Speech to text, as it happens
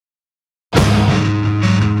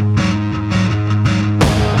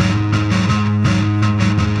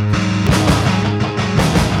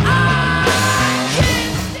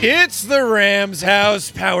It's the Rams house,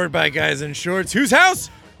 powered by Guys in Shorts. Whose house?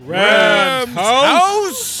 Rams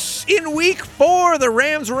house. In week 4, the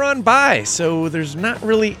Rams were on bye, so there's not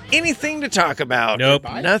really anything to talk about. Nope.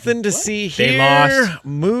 Nothing to see here. They lost.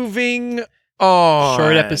 Moving on.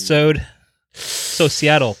 Short episode. So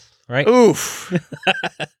Seattle, right? Oof.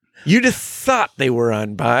 You'd have thought they were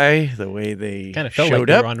on bye the way they Kind of felt showed like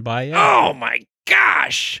they up. were on bye. Yeah. Oh my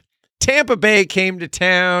gosh. Tampa Bay came to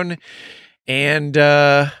town, and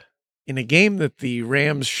in a game that the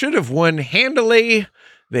Rams should have won handily,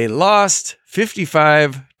 they lost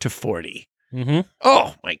 55-40. Mm-hmm.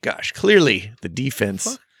 Oh my gosh. Clearly the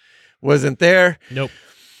defense wasn't there. Nope.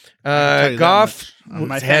 Goff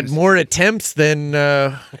my had fantasy. more attempts than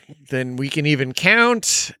we can even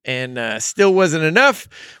count, and still wasn't enough.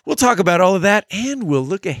 We'll talk about all of that, and we'll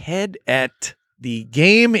look ahead at the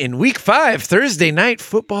game in Week 5, Thursday night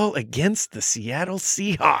football against the Seattle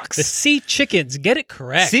Seahawks. The Seachickens, get it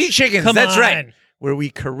correct. Seachickens, Come that's on. right. Where we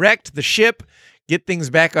correct the ship, get things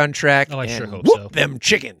back on track, Oh, I and sure hope whoop so. them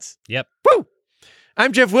chickens. Yep. Woo!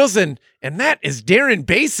 I'm Jeff Wilson, and that is Darren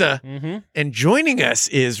Besa. Mm-hmm. And joining us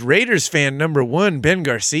is Raiders fan number 1, Ben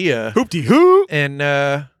Garcia. Hoop-de-hoop. And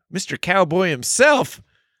Mr. Cowboy himself,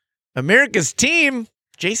 America's team,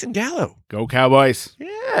 Jason Gallo. Go Cowboys.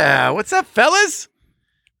 Yeah, what's up, fellas?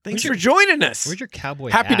 Thanks for joining us. Where's your cowboy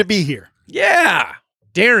Happy to hat? be here. Yeah.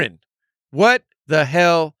 Darren, what the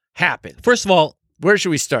hell happened? First of all, Where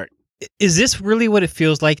should we start? is this really what it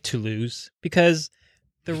feels like to lose? Because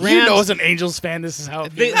the Rams... You know, as an Angels fan, this is how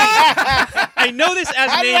it feels. I know this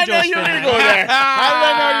as an Angels fan. How did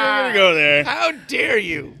I know you were going to go there? How dare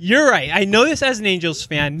you? You're right. I know this as an Angels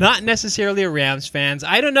fan, not necessarily a Rams fan.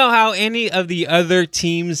 I don't know how any of the other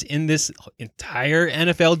teams in this entire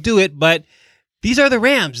NFL do it, but these are the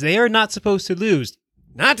Rams. They are not supposed to lose.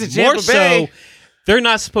 Not to More Tampa Bay. so, they're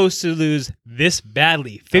not supposed to lose this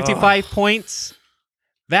badly. 55 points.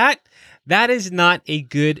 That is not a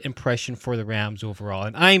good impression for the Rams overall.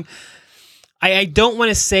 And I don't want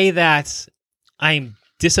to say that I'm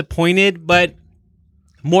disappointed, but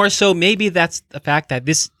more so maybe that's the fact that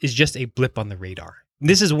this is just a blip on the radar.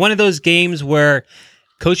 This is one of those games where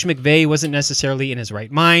Coach McVay wasn't necessarily in his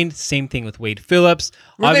right mind. Same thing with Wade Phillips.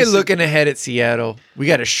 Were they Obviously- looking ahead at Seattle? We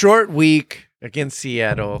got a short week against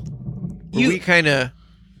Seattle. We kind of...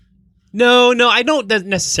 No, I don't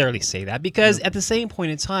necessarily say that because at the same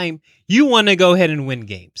point in time, you want to go ahead and win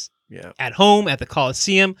games. Yeah. At home, at the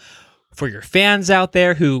Coliseum, for your fans out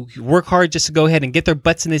there who work hard just to go ahead and get their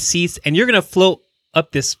butts in the seats, and you're going to float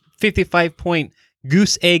up this 55-point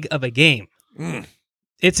goose egg of a game.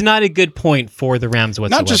 It's not a good point for the Rams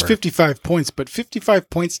whatsoever. Not just 55 points, but 55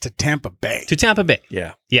 points to Tampa Bay. To Tampa Bay.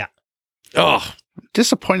 Yeah. Yeah. Oh,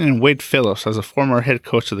 Disappointed in Wade Phillips as a former head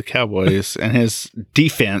coach of the Cowboys and his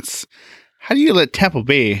defense. How do you let Tampa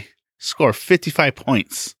Bay score 55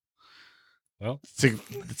 points?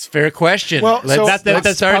 it's a fair question. Well, so let's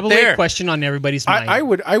That's start probably there. a question on everybody's mind. I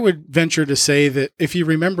would venture to say that if you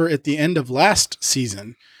remember at the end of last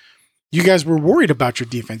season, you guys were worried about your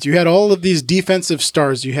defense. You had all of these defensive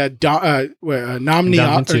stars. You had Nomni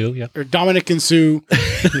Donovan too, yeah. or Dominic and Sue. I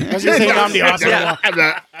was going to say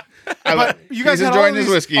Nomni. But you guys He's had enjoying his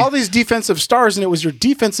whiskey. all these defensive stars, and it was your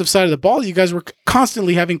defensive side of the ball you guys were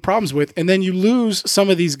constantly having problems with. And then you lose some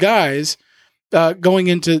of these guys going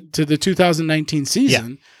into the 2019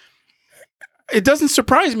 season. It doesn't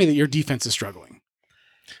surprise me that your defense is struggling.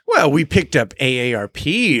 Well, we picked up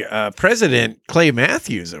AARP President Clay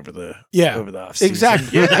Matthews over the offseason.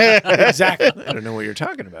 Exactly. Yeah. Exactly. I don't know what you're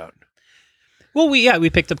talking about. Well, we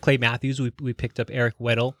picked up Clay Matthews. We picked up Eric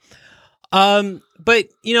Weddle. But,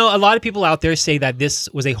 a lot of people out there say that this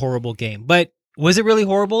was a horrible game. But was it really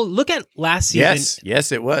horrible? Look at last season.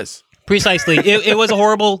 Yes, it was. Precisely. It was a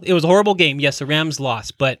horrible game. Yes, the Rams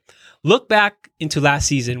lost. But look back into last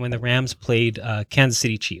season when the Rams played Kansas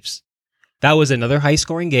City Chiefs. That was another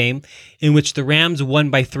high-scoring game in which the Rams won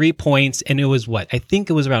by 3 points, and it was what? I think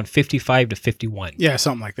it was around 55-51. Yeah,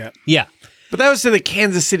 something like that. Yeah. But that was to the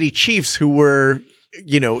Kansas City Chiefs, who were,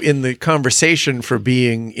 in the conversation for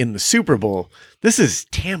being in the Super Bowl. This is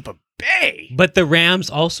Tampa Bay. But the Rams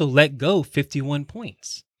also let go 51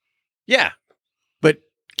 points. Yeah. But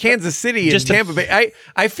Kansas City and Just a- Tampa Bay,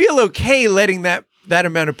 I feel okay letting that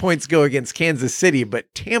amount of points go against Kansas City,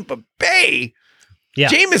 but Tampa Bay, Yeah.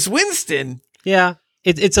 Jameis Winston. Yeah.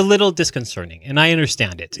 It's a little disconcerting, and I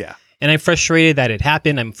understand it. Yeah. And I'm frustrated that it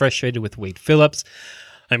happened. I'm frustrated with Wade Phillips.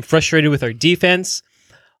 I'm frustrated with our defense.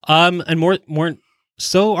 And more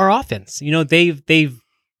so our offense. They've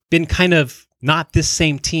been kind of not this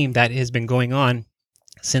same team that has been going on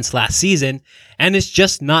since last season, and it's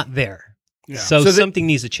just not there. Yeah. So, So something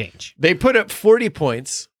needs to change. They put up 40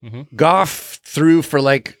 points. Mhm. Goff threw for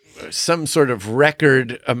like some sort of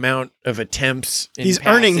record amount of attempts. He's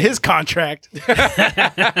earning his contract.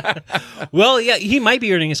 Well, yeah, he might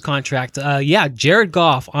be earning his contract. Jared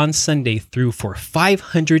Goff on Sunday threw for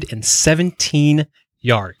 517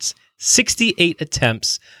 yards, 68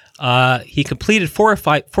 attempts. He completed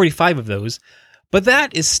 45 of those, but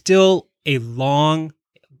that is still a long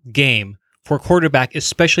game for a quarterback,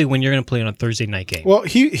 especially when you're going to play on a Thursday night game. Well,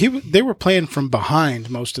 they were playing from behind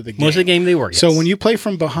most of the game. Most of the game they were. Yes. So when you play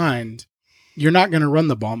from behind, you're not going to run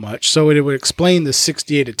the ball much. So it would explain the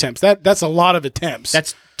 68 attempts. That's a lot of attempts.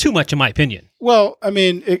 that's too much, in my opinion. Well, I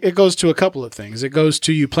mean, it goes to a couple of things. It goes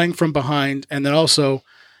to you playing from behind, and then also,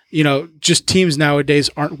 just teams nowadays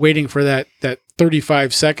aren't waiting for that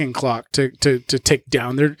 35-second clock to tick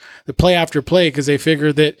down. They're the play after play because they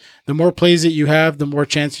figure that the more plays that you have, the more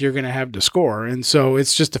chance you're going to have to score. And so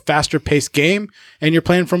it's just a faster paced game, and you're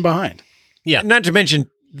playing from behind. Yeah. Not to mention,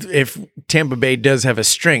 if Tampa Bay does have a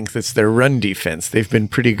strength, it's their run defense. They've been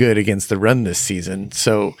pretty good against the run this season.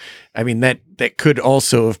 So, I mean, that could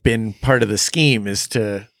also have been part of the scheme, is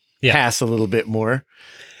to pass a little bit more.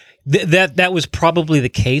 That was probably the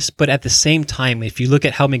case, but at the same time, if you look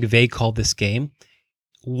at how McVay called this game,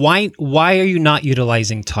 why are you not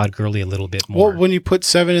utilizing Todd Gurley a little bit more? Well, when you put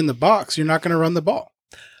 7 in the box, you're not going to run the ball.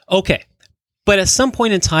 Okay, but at some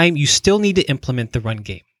point in time, you still need to implement the run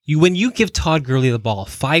game. When you give Todd Gurley the ball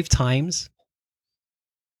 5 times,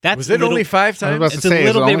 Was it only 5 times? It's a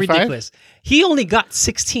little bit ridiculous. He only got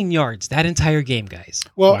 16 yards that entire game, guys.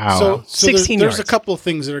 Well, Wow. so 16 there's a yards. couple of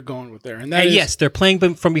things that are going with there, and that And is, yes, they're playing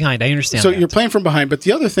from behind. I understand. so that. you're playing from behind. But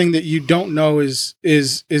the other thing that you don't know is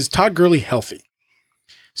Todd Gurley healthy?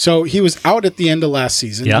 So he was out at the end of last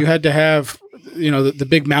season. Yeah. You had to have the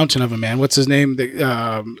big mountain of a man. What's his name?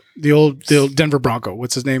 The old Denver Bronco.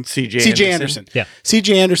 What's his name? C.J. Anderson. Yeah.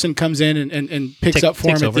 C.J. Anderson comes in and picks up for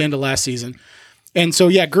him takes at over. the end of last season. And so,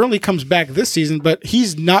 Gurley comes back this season, but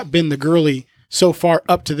he's not been the Gurley so far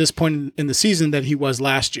up to this point in the season that he was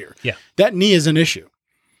last year. Yeah. That knee is an issue.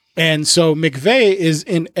 And so McVay is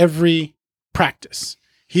in every practice.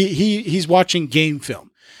 He's watching game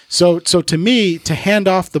film. So to me, to hand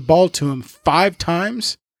off the ball to him 5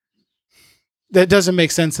 times, that doesn't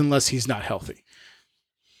make sense unless he's not healthy.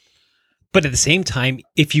 But at the same time,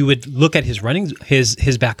 if you would look at his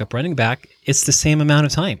backup running back, it's the same amount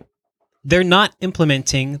of time. They're not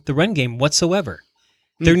implementing the run game whatsoever.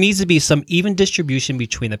 There needs to be some even distribution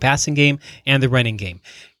between the passing game and the running game,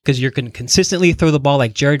 because you're going to consistently throw the ball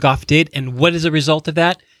like Jared Goff did. And what is the result of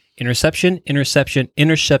that? Interception, interception,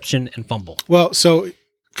 interception, and fumble. Well, so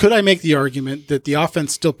could I make the argument that the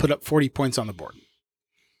offense still put up 40 points on the board?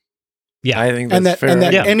 Yeah. I think that's And that fair. and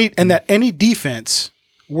that Yeah. any defense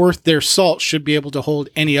worth their salt should be able to hold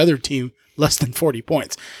any other team less than 40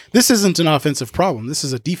 points. This isn't an offensive problem. This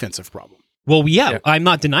is a defensive problem. Well, Yeah. I'm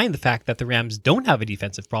not denying the fact that the Rams don't have a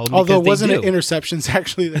defensive problem. Although because wasn't they it do. interceptions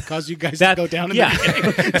actually that caused you guys That- to go down in yeah.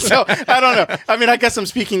 the beginning? So I don't know. I mean, I guess I'm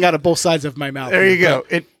speaking out of both sides of my mouth. There you here, go.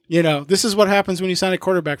 but, this is what happens when you sign a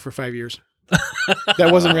quarterback for 5 years.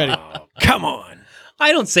 That wasn't ready. Come on.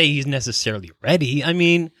 I don't say he's necessarily ready. I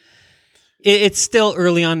mean, it's still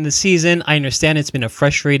early on in the season. I understand it's been a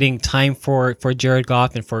frustrating time for Jared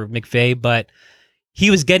Goff and for McVay, but he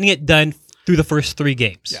was getting it done through the first 3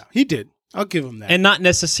 games. Yeah, he did. I'll give him that. And not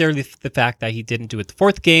necessarily the fact that he didn't do it the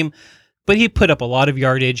 4th game, but he put up a lot of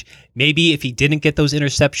yardage. Maybe if he didn't get those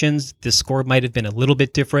interceptions, the score might have been a little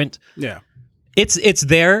bit different. yeah. It's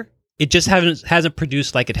there. It just hasn't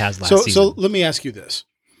produced like it has last season. So let me ask you this.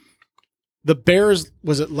 The Bears,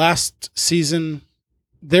 was it last season?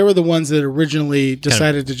 They were the ones that originally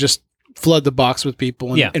decided to just flood the box with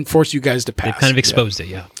people and force you guys to pass. They've kind of exposed it,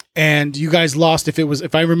 yeah. And you guys lost.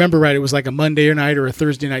 If I remember right, it was like a Monday night or a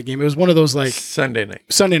Thursday night game. It was one of those like Sunday night.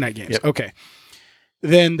 Sunday night games. Yep. Okay.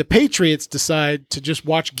 Then the Patriots decide to just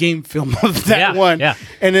watch game film of that one. Yeah.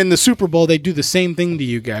 And in the Super Bowl, they do the same thing to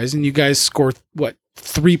you guys. And you guys score,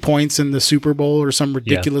 3 points in the Super Bowl or some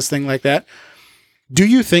ridiculous thing like that. Do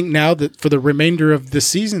you think now that for the remainder of the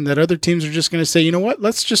season that other teams are just going to say, you know what,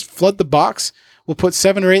 let's just flood the box. We'll put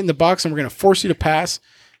 7 or 8 in the box and we're going to force you to pass.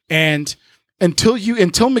 And until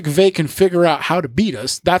McVay can figure out how to beat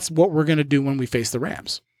us, that's what we're going to do when we face the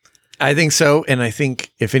Rams. I think so. And I think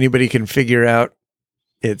if anybody can figure out,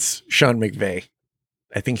 it's Sean McVay.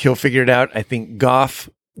 I think he'll figure it out. I think Goff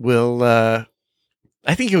will, I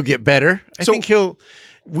think he'll get better.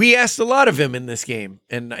 We asked a lot of him in this game,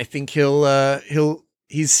 and I think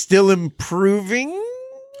he's still improving.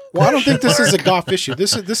 Well, I don't think this is a Goff issue.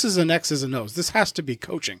 This is an X's and O's. This has to be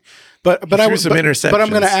coaching. But He I threw was some but I'm interceptions.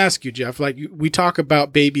 going to ask you, Jeff. Like we talk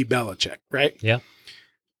about baby Belichick, right? Yeah.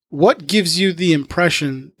 What gives you the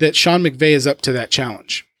impression that Sean McVay is up to that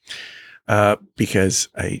challenge? Because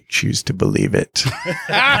I choose to believe it.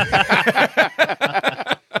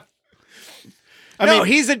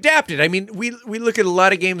 He's adapted. I mean, we look at a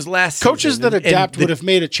lot of games last Coaches season. that adapt would have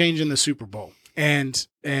made a change in the Super Bowl, and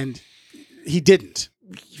he didn't.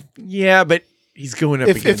 Yeah, but he's going up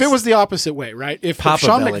If against it was the opposite way, right? If Papa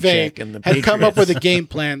Sean Belichick and the McVay had come up with a Patriots. game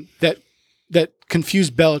plan that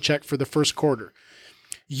confused Belichick for the first quarter,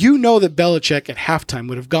 you know that Belichick at halftime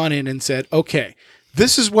would have gone in and said, okay,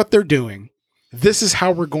 this is what they're doing. This is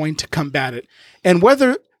how we're going to combat it. And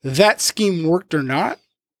whether that scheme worked or not,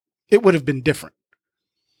 it would have been different.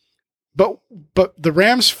 But the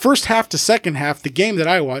Rams' first half to second half, the game that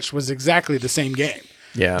I watched was exactly the same game.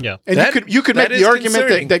 Yeah. And you could make that is the argument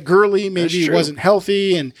concerning. that Gurley That's maybe true. wasn't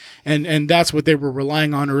healthy and that's what they were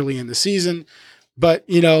relying on early in the season. But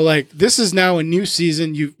this is now a new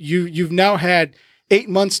season. You've now had 8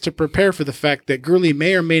 months to prepare for the fact that Gurley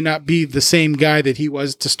may or may not be the same guy that he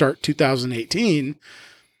was to start 2018.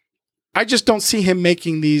 I just don't see him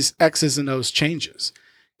making these X's and O's changes.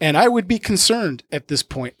 And I would be concerned at this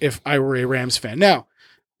point if I were a Rams fan. Now,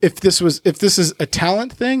 if this is a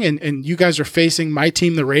talent thing and you guys are facing my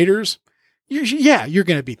team, the Raiders, you're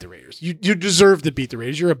going to beat the Raiders. You deserve to beat the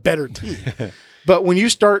Raiders. You're a better team. But when you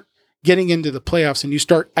start getting into the playoffs and you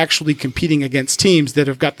start actually competing against teams that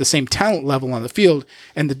have got the same talent level on the field,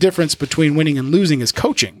 and the difference between winning and losing is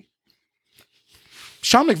coaching,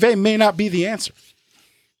 Sean McVay may not be the answer.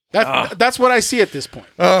 That's what I see at this point.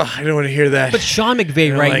 Oh, I don't want to hear that. But Sean McVay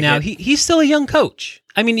don't right like now, it. he's still a young coach.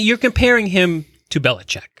 I mean, you're comparing him to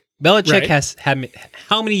Belichick. Belichick Right. has had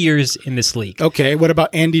how many years in this league? Okay, what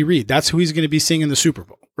about Andy Reid? That's who he's going to be seeing in the Super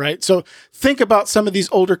Bowl, right? So think about some of these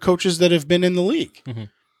older coaches that have been in the league,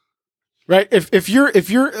 right? If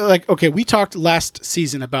you're like, okay, we talked last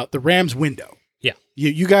season about the Rams window. Yeah.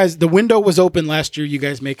 You guys, the window was open last year. You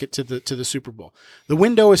guys make it to the Super Bowl. The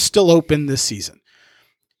window is still open this season.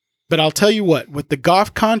 But I'll tell you what, with the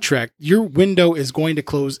Goff contract, your window is going to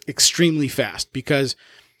close extremely fast because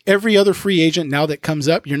every other free agent now that comes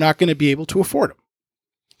up, you're not going to be able to afford them.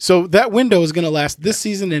 So that window is going to last this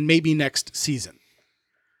season and maybe next season.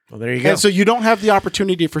 Well, there you go. And so you don't have the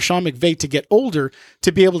opportunity for Sean McVay to get older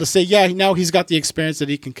to be able to say, yeah, now he's got the experience that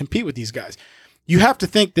he can compete with these guys. You have to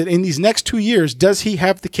think that in these next 2 years, does he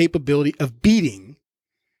have the capability of beating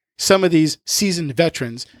some of these seasoned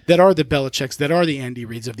veterans that are the Belichicks, that are the Andy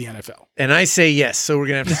Reids of the NFL? And I say yes, so we're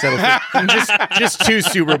going to have to settle for just 2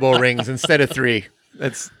 Super Bowl rings instead of 3.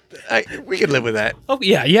 We could live with that. Oh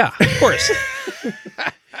yeah, of course.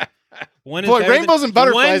 One is Boy, better rainbows and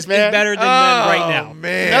butterflies, one man. is better than none right now.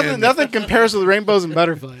 Man. Nothing compares with rainbows and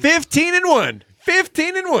butterflies. 15-1.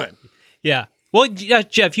 15-1. Yeah. Well,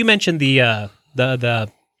 Jeff, you mentioned the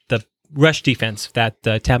rush defense that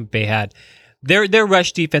Tampa Bay had. Their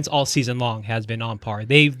rush defense all season long has been on par.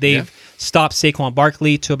 They've stopped Saquon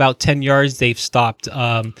Barkley to about 10 yards. They've stopped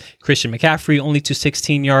Christian McCaffrey only to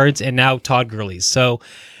 16 yards, and now Todd Gurley. So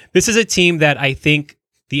this is a team that I think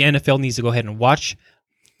the NFL needs to go ahead and watch.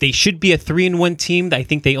 They should be a 3-1 team. I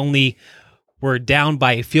think they only were down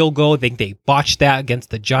by a field goal. I think they botched that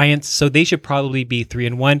against the Giants, so they should probably be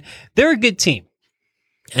 3-1. They're a good team,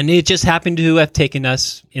 and it just happened to have taken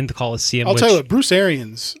us in the Coliseum. I'll tell you what, Bruce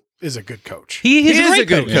Arians is a good coach. He is a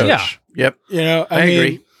good coach. Yeah. Yep. I mean,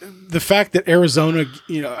 agree. The fact that Arizona,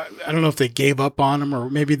 I don't know if they gave up on him or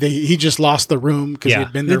maybe he just lost the room because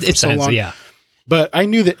he'd been there for so long. Yeah. But I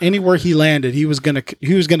knew that anywhere he landed, he was gonna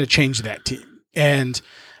change that team. And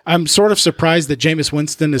I'm sort of surprised that Jameis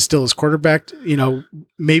Winston is still his quarterback.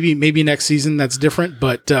 Maybe next season that's different.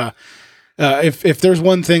 But if there's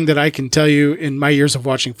one thing that I can tell you in my years of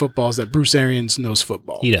watching football is that Bruce Arians knows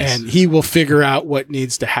football. He does. And he will figure out what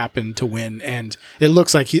needs to happen to win. And it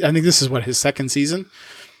looks like I think this is his second season,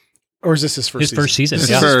 or is this his first season? First season. This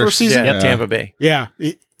Yeah. is his first season. Yeah, Tampa Bay. Yeah,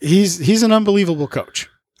 he's an unbelievable coach.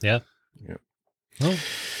 Yeah. Yep. Well,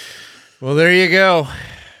 Well, there you go.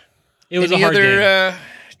 it was Any a hard other game.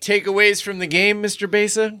 takeaways from the game, Mr.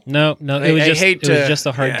 Besa? No, it was just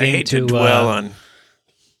a hard I game hate to dwell on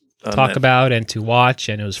talk that. about and to watch,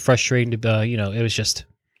 and it was frustrating to it was just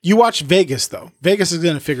You watch Vegas though. Vegas is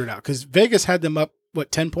going to figure it out because Vegas had them up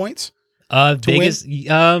 10 points. Vegas.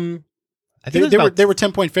 I think They were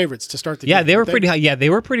 10-point favorites to start the game. they were weren't pretty high. Yeah,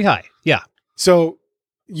 they were pretty high. Yeah, So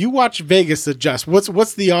you watch Vegas adjust.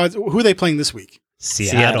 What's the odds? Who are they playing this week?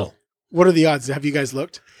 Seattle. What are the odds? Have you guys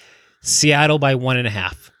looked? Seattle by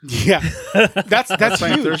 1.5. Yeah, that's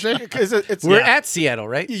playing huge. Thursday? Because it's We're at Seattle,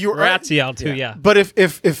 right? We're at Seattle too, yeah. But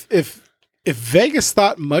if Vegas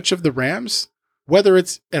thought much of the Rams, whether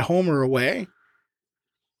it's at home or away,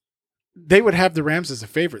 they would have the Rams as the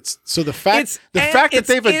favorites. So the fact that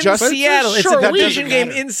they've adjusted, in Seattle, it's a division game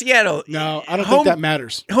in Seattle. No, I don't think that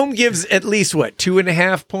matters. Home gives at least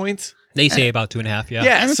 2.5 points. They say about 2.5, yeah.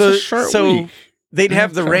 Yeah, And it's so a short week. they'd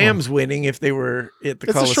have the Come Rams winning if they were at the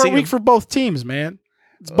It's Coliseum. a short week for both teams, man.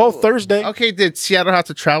 It's both Thursday. Okay, did Seattle have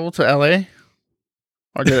to travel to LA?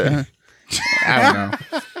 Or did I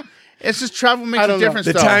don't know. It's just travel makes a difference,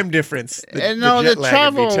 the though. time difference. And no, the jet lag would be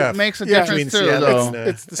travel tough. makes a Yeah. difference, Between too, Seattle though. and,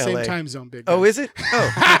 It's the same LA. time zone, big. Oh, guy. is it?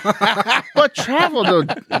 Oh, But travel, though.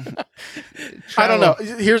 I don't know.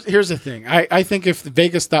 Here's the thing. I think if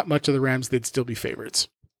Vegas thought much of the Rams, they'd still be favorites.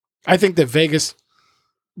 I think that Vegas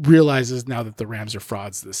realizes now that the Rams are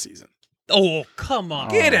frauds this season. Oh, come on.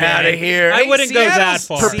 get out of here! I wouldn't go that Seattle's-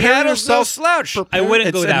 far. Prepare Seattle's no yourself- slouch. I wouldn't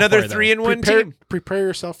It's go that another far, though. 3-1 team. Prepare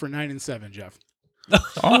yourself for 9-7, Jeff.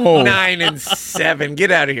 Oh. 9-7.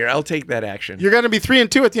 Get out of here! I'll take that action. You're going to be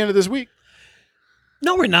 3-2 at the end of this week.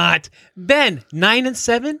 No, we're not. Ben,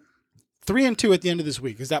 9-7? 3-2 at the end of this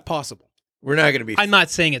week. Is that possible? We're not going to be I'm not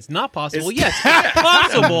saying it's not possible. It's- Yes, it's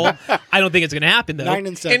possible. I don't think it's going to happen, though.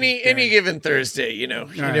 9-7. any Darren. given Thursday. You know,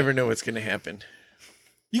 you right. never know what's going to happen.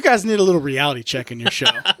 You guys need a little reality check in your show.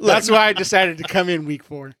 That's why I decided to come in week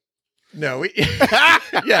 4. No,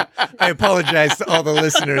 yeah. I apologize to all the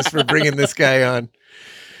listeners for bringing this guy on.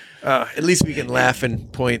 At least we can laugh and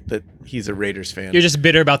point that he's a Raiders fan. You're just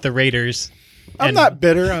bitter about the Raiders. I'm And- not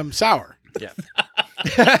bitter. I'm sour. Yeah.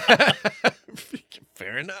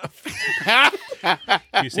 Fair enough.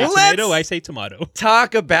 You say Well, tomato, let's- I say tomato.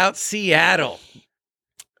 Talk about Seattle.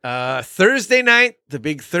 Thursday night, the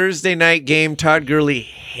big Thursday night game. Todd Gurley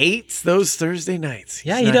hates those Thursday nights. He's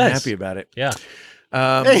Yeah, he not does. happy about it. Yeah.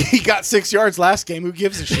 Hey, he got 6 yards last game. Who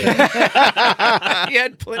gives a shit? He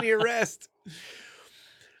had plenty of rest.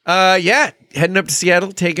 Heading up to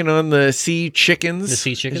Seattle, taking on the Seachickens.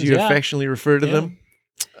 The Seachickens, as you yeah. affectionately refer to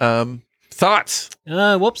them. Thoughts?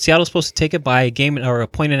 Seattle's supposed to take it by a game or a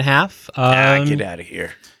 1.5. Get out of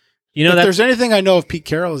here. You know If that there's anything I know of Pete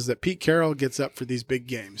Carroll is that Pete Carroll gets up for these big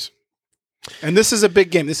games. And this is a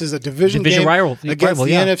big game. This is a division game rival against the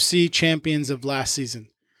yeah. NFC champions of last season.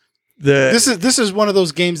 The This is one of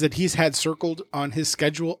those games that he's had circled on his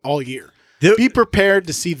schedule all year. The- Be prepared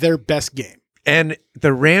to see their best game. And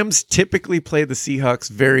the Rams typically play the Seahawks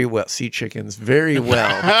very well, Seachickens very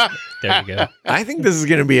well. There you go. I think this is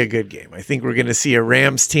going to be a good game. I think we're going to see a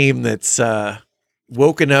Rams team that's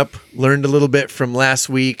woken up, learned a little bit from last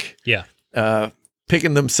week, Yeah.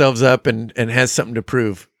 picking themselves up and has something to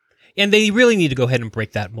prove. And they really need to go ahead and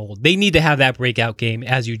break that mold. They need to have that breakout game,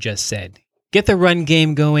 as you just said. Get the run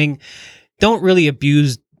game going. Don't really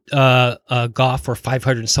abuse Goff for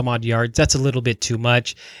 500 and some odd yards. That's a little bit too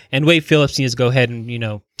much. And Wade Phillips needs to go ahead and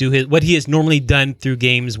do what he has normally done through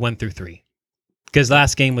games 1 through 3. Because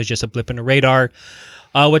last game was just a blip in the radar.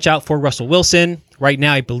 Watch out for Russell Wilson. Right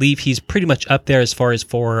now, I believe he's pretty much up there as far as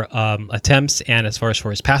for attempts and as far as for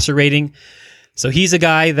his passer rating. So he's a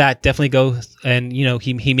guy that definitely goes and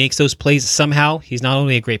he makes those plays somehow. He's not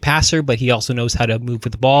only a great passer, but he also knows how to move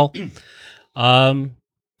with the ball.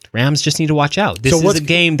 Rams just need to watch out. This is a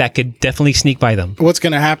game that could definitely sneak by them. What's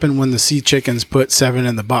going to happen when the Seachickens put 7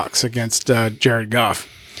 in the box against Jared Goff?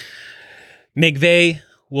 McVay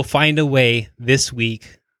will find a way this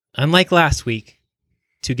week, unlike last week,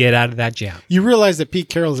 to get out of that jam. You realize that Pete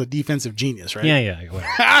Carroll is a defensive genius, right? Yeah.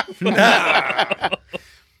 Whatever.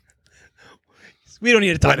 We don't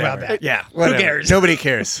need to talk about that. Yeah. Who cares? Nobody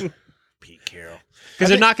cares. Pete Carroll. Because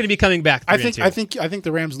they're not going to be coming back. I 3-2. think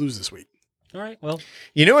the Rams lose this week. All right. Well,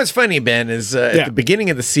 You know what's funny, Ben, is at the beginning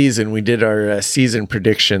of the season, we did our season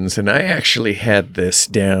predictions, and I actually had this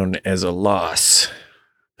down as a loss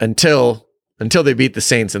until they beat the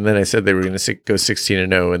Saints, and then I said they were going to go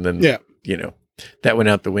 16-0, and then that went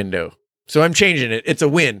out the window. So I'm changing it. It's a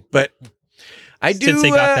win, but I do Since they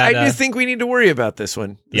got that, I do think we need to worry about this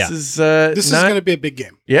one. This is This is going to be a big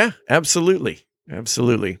game. Yeah, absolutely.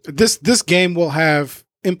 Absolutely. This game will have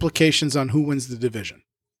implications on who wins the division.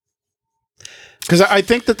 Because I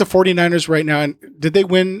think that the 49ers right now, and did they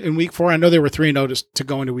win in week 4? I know they were 3-0 to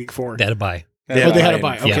go into week 4. they had a bye. They had a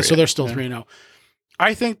bye. Okay, Yeah. so they're still 3-0.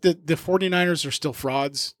 I think that the 49ers are still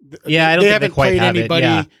frauds. Yeah, I don't think they haven't quite played have it,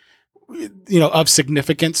 anybody yeah. of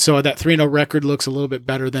significance. So that 3-0 record looks a little bit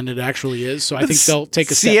better than it actually is. So I think they'll take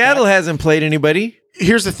a step Seattle back. hasn't played anybody.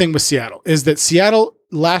 Here's the thing with Seattle is that Seattle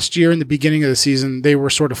last year in the beginning of the season, they were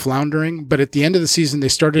sort of floundering, but at the end of the season, they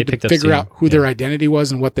started They picked to up figure steam. out who their identity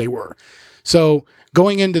was and what they were. So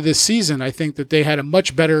going into this season, I think that they had a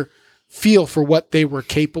much better feel for what they were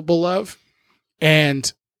capable of.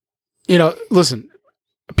 And, listen,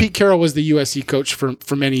 Pete Carroll was the USC coach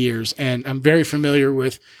for many years, and I'm very familiar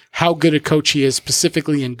with how good a coach he is,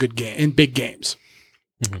 specifically in big games.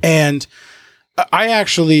 Mm-hmm. And I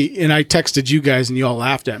texted you guys and you all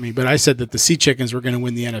laughed at me, but I said that the Seachickens were going to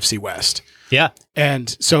win the NFC West. Yeah.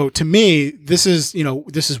 And so to me, this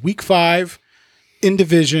is week 5 in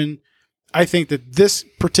division. I think that this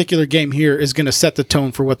particular game here is going to set the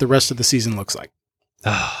tone for what the rest of the season looks like.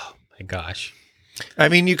 Oh my gosh. I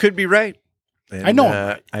mean, you could be right. And, I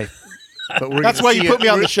know. But that's why you put me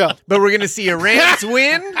on the show. But we're going to see a Rams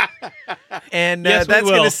win, and Yes, that's we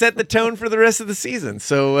going will. to set the tone for the rest of the season.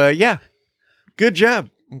 So, yeah, good job.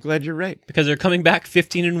 I'm glad you're right. Because they're coming back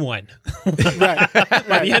 15-1 Right.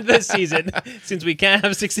 by the end of the season, since we can't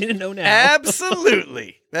have 16-0 now.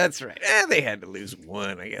 Absolutely. That's right. They had to lose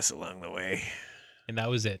one, I guess, along the way. And that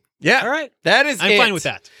was it. Yeah. All right. That is I'm it. fine with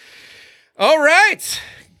that. All right.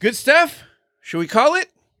 Good stuff. Should we call it?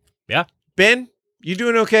 Yeah. Ben, you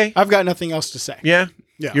doing okay? I've got nothing else to say. Yeah?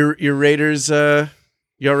 Yeah. Your Raiders,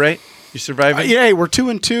 you all right? You surviving? Yeah, we're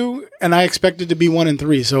 2-2, and I expected to be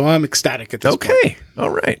 1-3, so I'm ecstatic at this point. Okay. All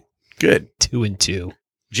right. Good. 2-2.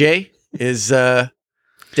 Jay, is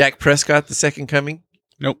Dak Prescott the second coming?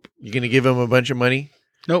 Nope. You going to give him a bunch of money?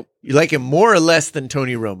 Nope. You like him more or less than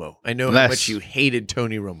Tony Romo? I know how Less. much you hated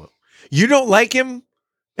Tony Romo. You don't like him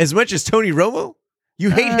as much as Tony Romo? You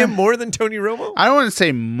hate him more than Tony Romo? I don't want to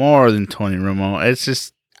say more than Tony Romo. It's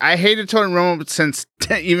just I hated Tony Romo since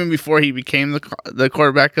even before he became the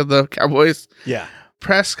quarterback of the Cowboys. Yeah.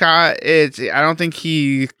 Prescott, I don't think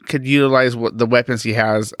he could utilize the weapons he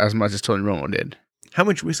has as much as Tony Romo did. How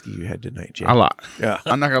much whiskey you had tonight, Jay? A lot. Yeah.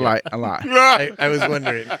 I'm not gonna lie, a lot. I was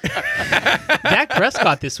wondering. Dak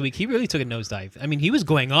Prescott this week, he really took a nosedive. I mean, he was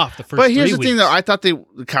going off the first But here's 3 the thing, weeks. though. I thought the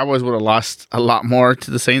Cowboys would have lost a lot more to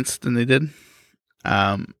the Saints than they did.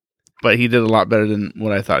 But he did a lot better than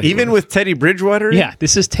what I thought. Even with Teddy Bridgewater? Yeah,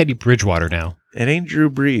 this is Teddy Bridgewater now. It ain't Drew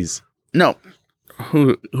Brees. no,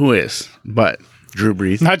 who is? But Drew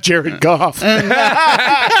Brees. Not Jared Goff.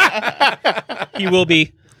 He will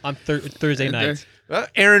be on Thursday night. Well,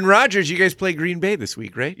 Aaron Rodgers, you guys play Green Bay this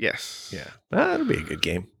week, right? yes, Yeah. That'll be a good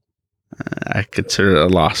game. I consider it a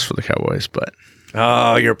loss for the Cowboys, but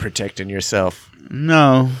Oh, you're protecting yourself.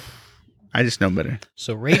 no, I just know better.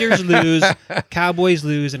 So Raiders lose, Cowboys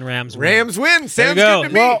lose, and Rams win. Rams win. Sounds go. good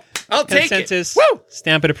to me. Well, I'll take Consensus. it. Woo!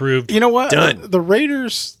 Stamp it approved. You know what? Done. The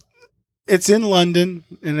Raiders, it's in London,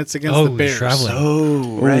 and it's against the Bears. traveling.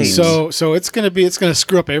 Oh, right. So it's gonna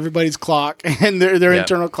screw up everybody's clock and their Yeah.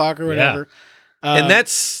 internal clock or whatever. And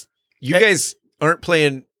that's, you guys aren't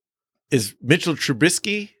playing, is Mitchell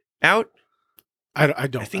Trubisky out? I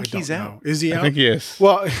don't think don't he's know. out. Is he I out? think he is.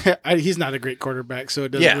 Well, he's not a great quarterback, so it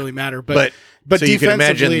doesn't Yeah. really matter. But But so you can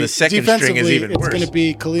imagine defensively- the second string is defensively, even it's worse. going to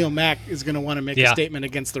be Khalil Mack is going to want to make a Yeah. statement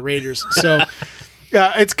against the Raiders. So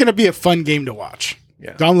it's going to be a fun game to watch.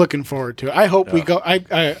 Yeah. So I'm looking forward to it. I hope we go. I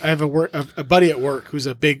have a buddy at work who's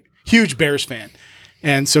a huge Bears fan,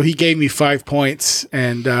 and so he gave me 5 points,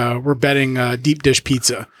 and we're betting deep dish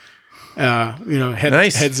pizza.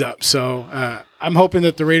 Nice. Heads up. So I'm hoping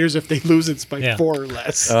that the Raiders, if they lose, it's by 4 or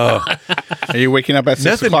less. Oh, Are you waking up at 6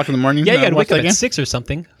 Nothing. o'clock in the morning? Yeah, you got to watch wake up that at game? 6 or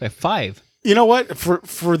something. At 5. You know what?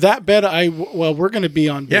 For that bet, we're going to be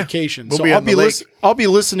on Yeah. vacation, We'll so be I'll on the lake. I'll be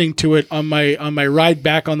listening to it on my ride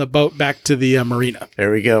back on the boat back to the marina.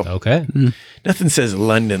 there we go. Okay. Nothing says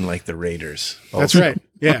London like the Raiders. That's also, right.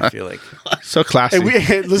 Yeah. I feel like. So classy. Hey, we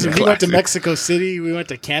went to Classic. Mexico City. We went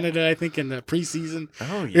to Canada, I think, in the preseason.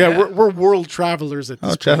 Oh, yeah. Yeah, we're world travelers at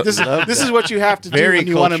this Jeff- point. This Love is that. what you have to do Very when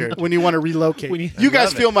you want to cultured. relocate. When you- you guys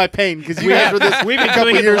love feel my pain because you guys were this We've a been couple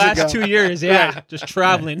doing it the years last ago. 2 years. Yeah. Right. Just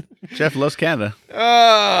traveling. Jeff loves Canada.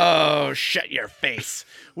 Oh, shut your face.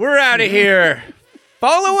 We're out of here.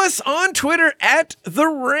 Follow us on Twitter at The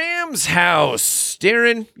Rams House.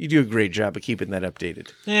 Darren, you do a great job of keeping that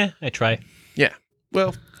updated. I try. Yeah.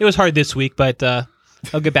 Well, It was hard this week, but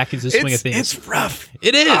I'll get back into the swing of things. it's rough.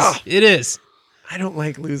 It is. Ah. It is. I don't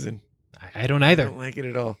like losing. I don't I either. don't like it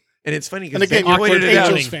at all. And it's funny And because again, Ben we're pointed it out.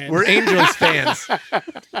 Angels fans. We're Angels fans.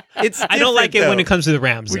 It's I don't like it when it comes. comes to the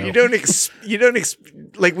Rams. When Though. you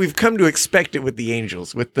don't like we've come to expect it with the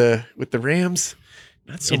Angels, with the Rams,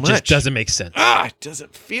 not so it much. just doesn't make sense. It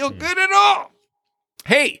doesn't feel good at all.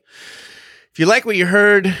 Hey, if you like what you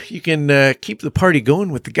heard, you can keep the party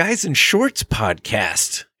going with the Guys in Shorts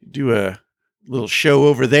podcast. Do a little show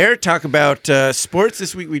over there. Talk about sports.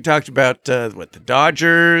 This week we talked about the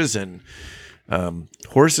Dodgers and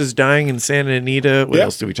Horses dying in Santa Anita. What Yep.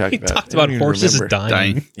 else did we talk We about? talked I don't about even horses remember.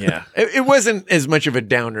 dying. Yeah, it wasn't as much of a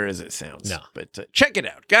downer as it sounds. No. But check it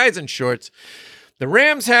out. Guys in Shorts, the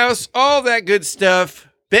Rams house, all that good stuff.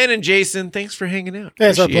 Ben and Jason, thanks for hanging out. Yeah,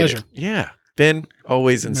 it's our Appreciate pleasure. it. Yeah. Ben,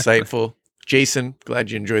 always insightful. Jason, glad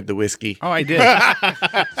you enjoyed the whiskey. Oh, I did.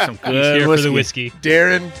 Some He's good here whiskey. for the whiskey.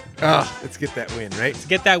 Darren, let's get that win, right? Let's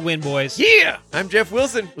get that win, boys. Yeah. I'm Jeff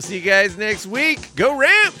Wilson. We'll see you guys next week. Go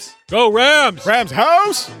Rams! Go Rams! Rams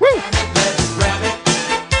house. Woo!